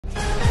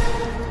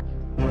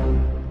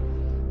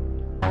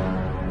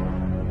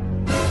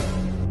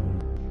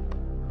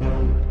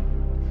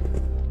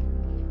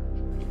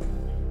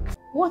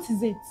What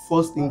is it?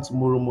 First thing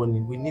tomorrow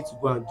morning, we need to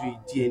go and do a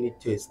DNA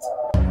test.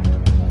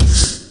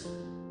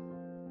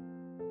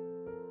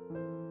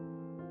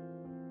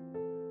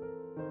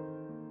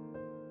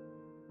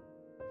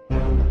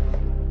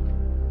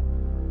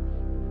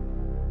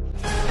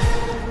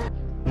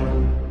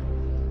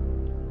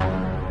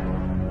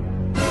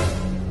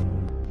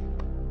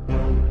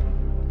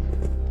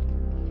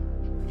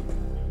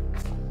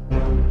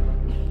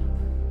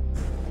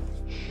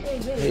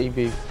 Hey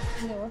babe.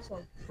 Yeah, what's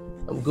up?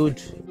 I'm good.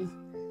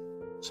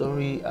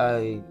 Sorry,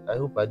 I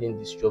hope I didn't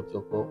disrupt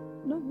your call.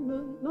 No,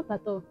 not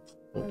at all.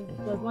 Okay. It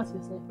was what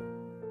you said.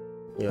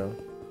 Yeah.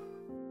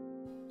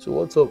 So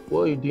what's up?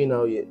 What are you doing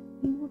out here?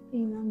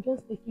 Nothing. I'm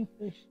just taking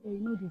fresh air. You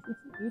know this.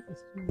 It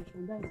is too much,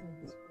 and that is how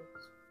this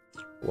works.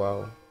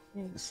 Wow.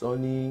 Yeah.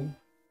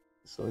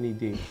 Sunny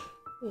day.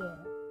 Yeah.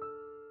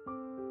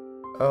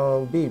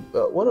 Babe,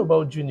 what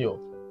about Junior?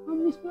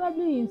 He's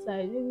probably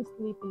inside, maybe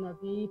sleeping or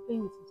playing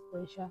with his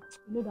pressure.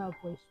 You know that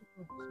boy is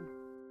super too.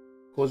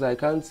 Because I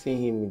can't see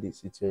him in the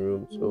sitting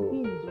room, so...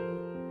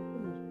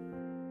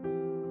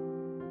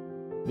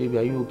 Baby,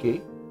 are you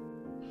okay?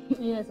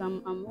 Yes,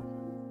 I'm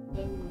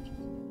very much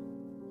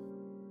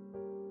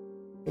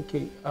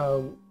Okay,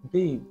 okay.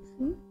 babe,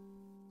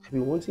 I've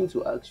been wanting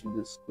to ask you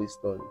this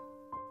question.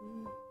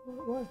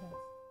 What's that?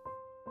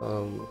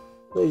 No,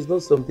 it's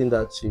not something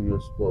that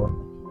serious, but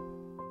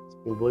it's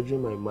been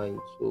bothering my mind,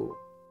 so...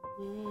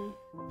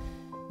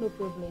 No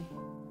problem.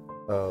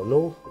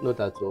 No, not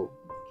at all.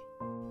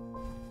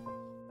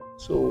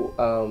 So,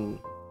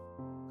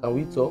 can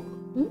we talk?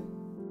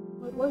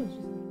 What did you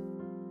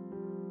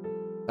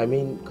say? I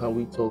mean, can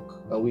we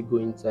talk? Can we go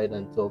inside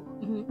and talk?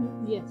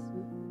 Yes.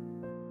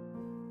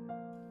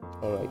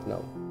 All right,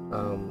 now.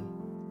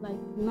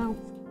 Like now?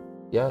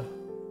 Yeah.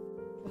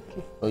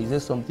 Okay. Or is there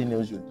something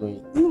else you're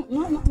doing? No,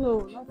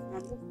 nothing.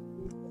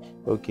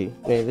 Okay,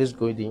 yeah, let's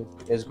go in.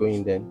 Let's go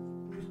in then.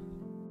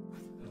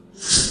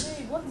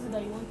 Hey, what is it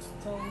that you want to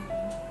tell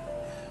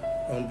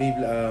me? Babe,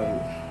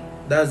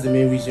 that's the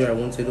main reason I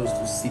wanted us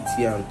to sit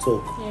here and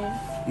talk.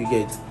 Yeah. You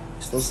get?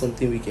 It's not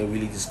something we can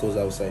really discuss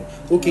outside.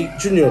 Okay,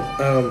 Junior,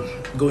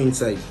 go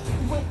inside.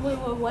 Wait,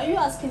 why are you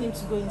asking him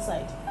to go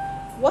inside?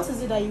 What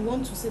is it that you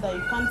want to say that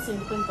you can't say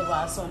in front of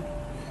our son?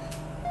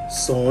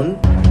 Son?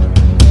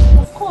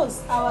 Of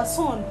course, our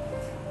son.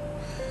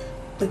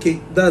 Okay,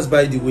 that's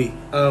by the way.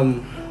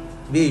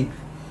 Babe,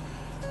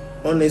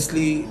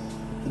 honestly,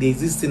 there's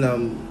this thing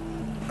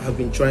I've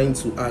been trying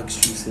to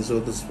ask you since all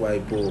this while,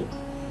 but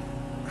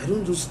I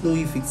don't just know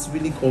if it's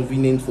really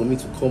convenient for me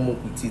to come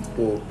up with it,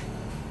 but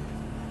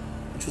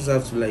I just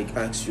have to like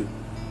ask you.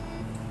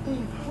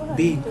 What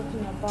are you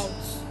talking about?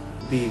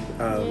 Babe,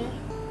 yeah.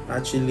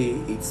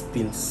 Actually it's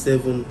been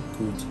 7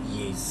 good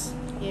years.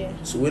 Yeah.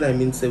 So when I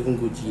mean 7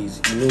 good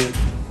years,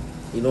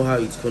 you know how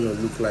it's gonna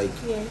look like.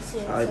 Yes.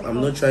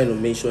 I'm not trying to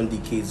mention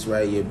decades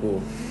right here, but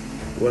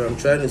what I'm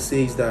trying to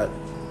say is that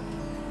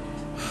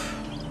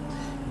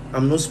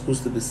I'm not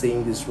supposed to be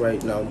saying this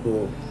right now,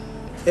 but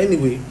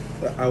anyway,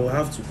 I will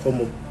have to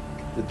come up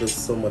with this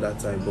some other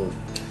time. But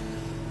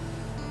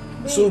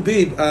so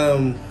babe,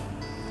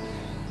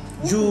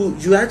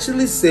 you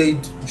actually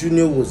said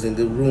Junior was in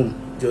the room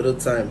the other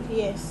time.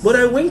 Yes. But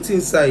I went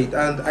inside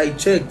and I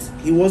checked,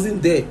 he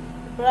wasn't there.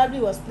 Probably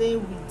was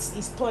playing with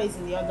his toys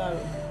in the other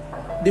room.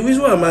 The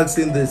reason why I'm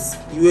asking this,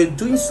 you were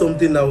doing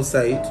something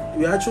outside.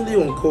 You were actually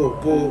on call,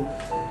 but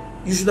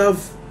you should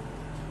have.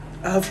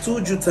 I have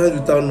told you times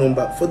without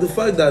number for the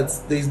fact that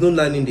there is no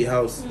nanny in the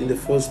house in the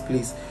first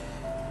place.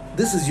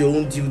 This is your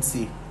own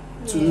duty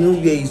to know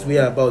where his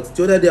whereabouts.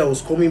 The other day I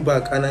was coming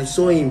back and I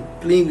saw him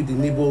playing with the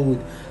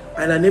neighborhood,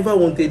 and I never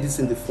wanted this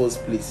in the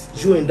first place.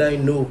 You and I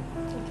know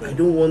I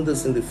don't want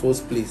this in the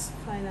first place.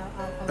 Fine,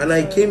 and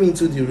sorry. I came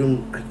into the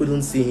room, I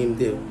couldn't see him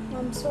there.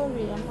 I'm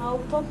sorry.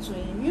 I'll talk to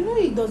him. You know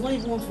he does not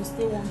even want to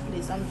stay one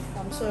place. I'm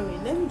sorry.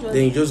 Let me just.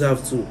 Then you just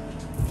have to,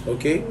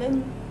 okay?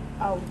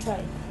 I'll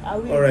try. I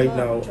will. All right,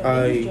 now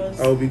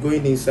I'll be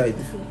going inside.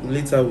 Okay.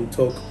 Later we'll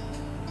talk.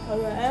 All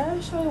right. I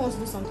actually want to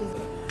do something.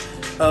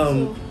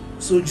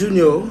 So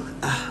Junior,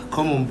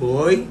 come on,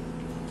 boy.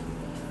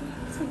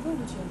 So go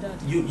with your dad.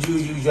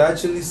 You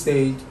actually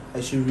said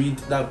I should read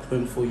that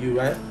poem for you,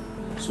 right?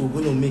 So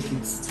we're gonna make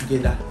it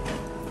together.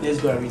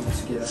 Let's go and read it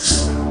together.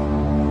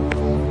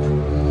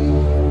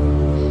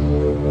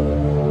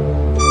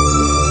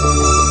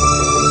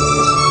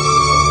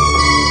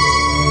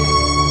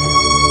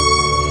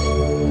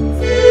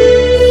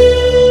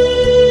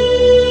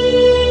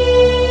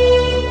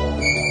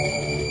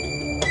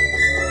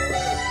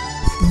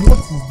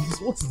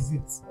 What is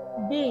it?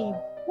 Babe,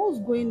 what's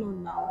going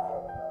on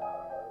now?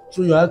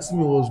 So you're asking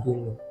me what's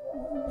going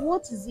on?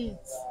 What is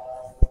it?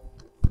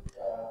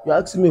 You're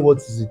asking me what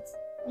is it?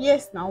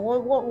 Yes, now.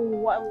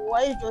 Why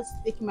are you just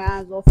taking my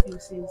hands off you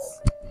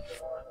since?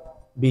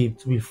 Babe,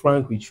 to be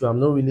frank with you, I'm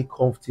not really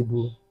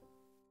comfortable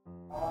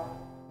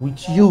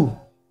with you.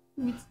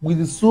 With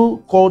the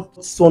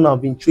so-called son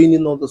I've been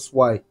training all this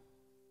while.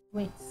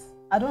 Wait,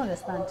 I don't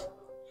understand.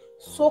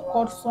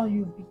 So-called son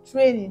you've been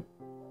training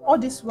all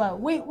this while.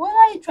 Wait, what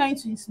are you trying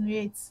to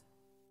insinuate?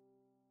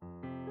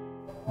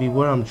 Babe,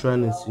 what I'm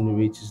trying to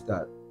insinuate is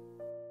that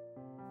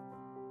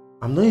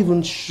I'm not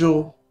even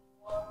sure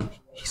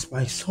he's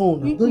my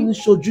son. I'm not even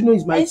sure Junior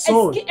is my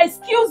son.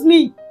 Excuse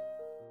me.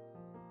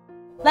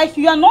 Like,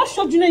 you are not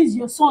sure Junior is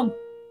your son.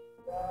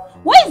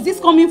 Where is this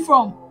coming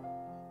from?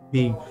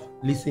 Babe,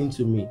 listen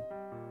to me.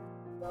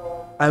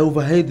 I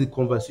overheard the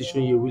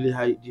conversation you're really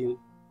hiding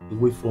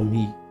away from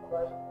me.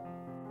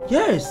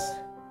 Yes.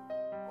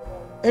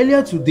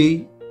 Earlier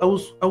today, I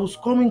was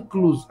coming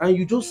close and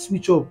you just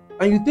switch up.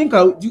 And you think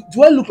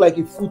do I look like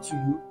a fool to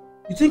you?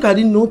 You think I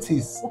didn't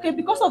notice? Okay,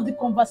 because of the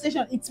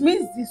conversation, it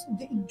means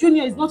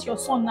Junior is not your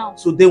son now.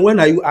 So then when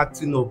are you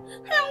acting up?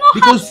 I'm not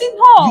Because acting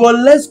up. you are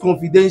less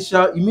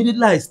confidential.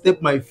 Immediately I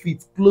step my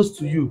feet close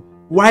to you,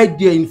 right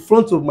there in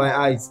front of my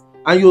eyes.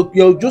 And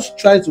you're just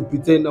trying to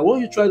pretend. Now, what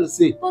are you trying to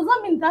say? Does that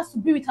mean that's to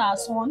be with our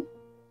son?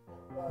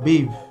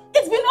 Babe.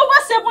 It's been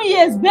over 7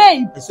 years,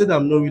 babe. I said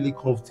I'm not really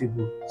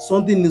comfortable.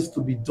 Something needs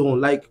to be done.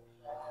 Like,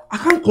 I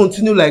can't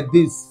continue like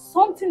this.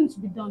 Something needs to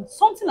be done.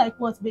 Something like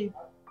what, babe?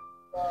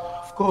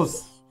 Of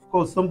course,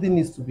 something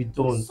needs to be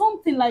done.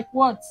 Something like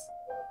what?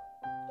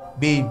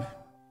 Babe,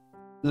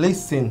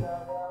 listen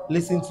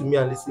to me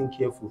and listen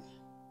careful.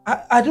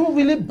 I don't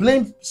really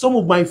blame some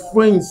of my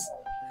friends,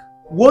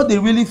 what they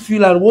really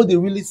feel and what they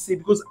really say,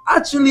 because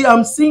actually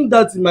I'm seeing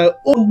that in my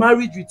own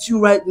marriage with you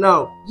right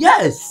now.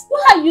 Yes.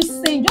 What are you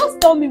saying? Just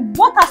tell me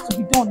what has to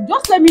be done.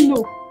 Just let me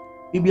know.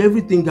 Baby,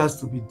 everything has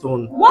to be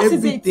done. What is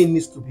it? Everything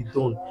needs to be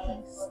done.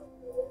 Yes.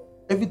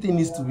 Everything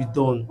needs to be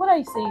done. What are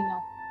you saying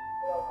now?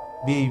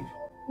 Babe.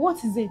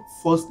 What is it?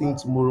 First thing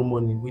tomorrow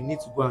morning, we need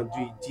to go and do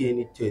a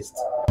DNA test.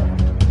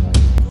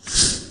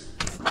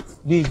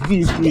 Babe.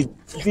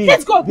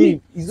 Let's go,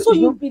 babe. So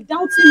you'll be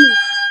doubting me.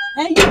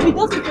 And you'll be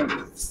doubting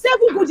me.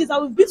 7 good years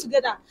that we've been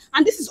together.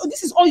 And this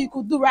is all you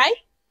could do, right?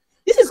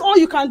 This is all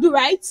you can do,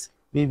 right?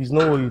 Babe, it's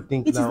not what you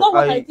think. It now. is not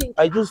what I think.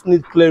 I just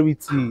need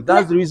clarity.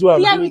 That's the reason why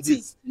I'm doing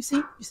this. You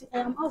see, I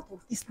am out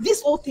of this.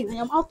 This whole thing, I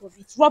am out of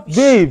it. Rubbish.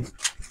 Babe!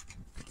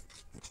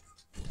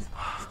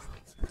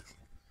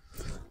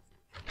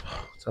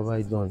 What have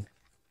I done?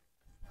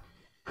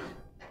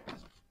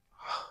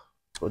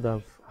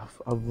 God,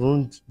 I've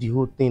ruined the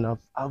whole thing.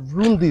 I've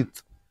ruined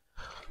it.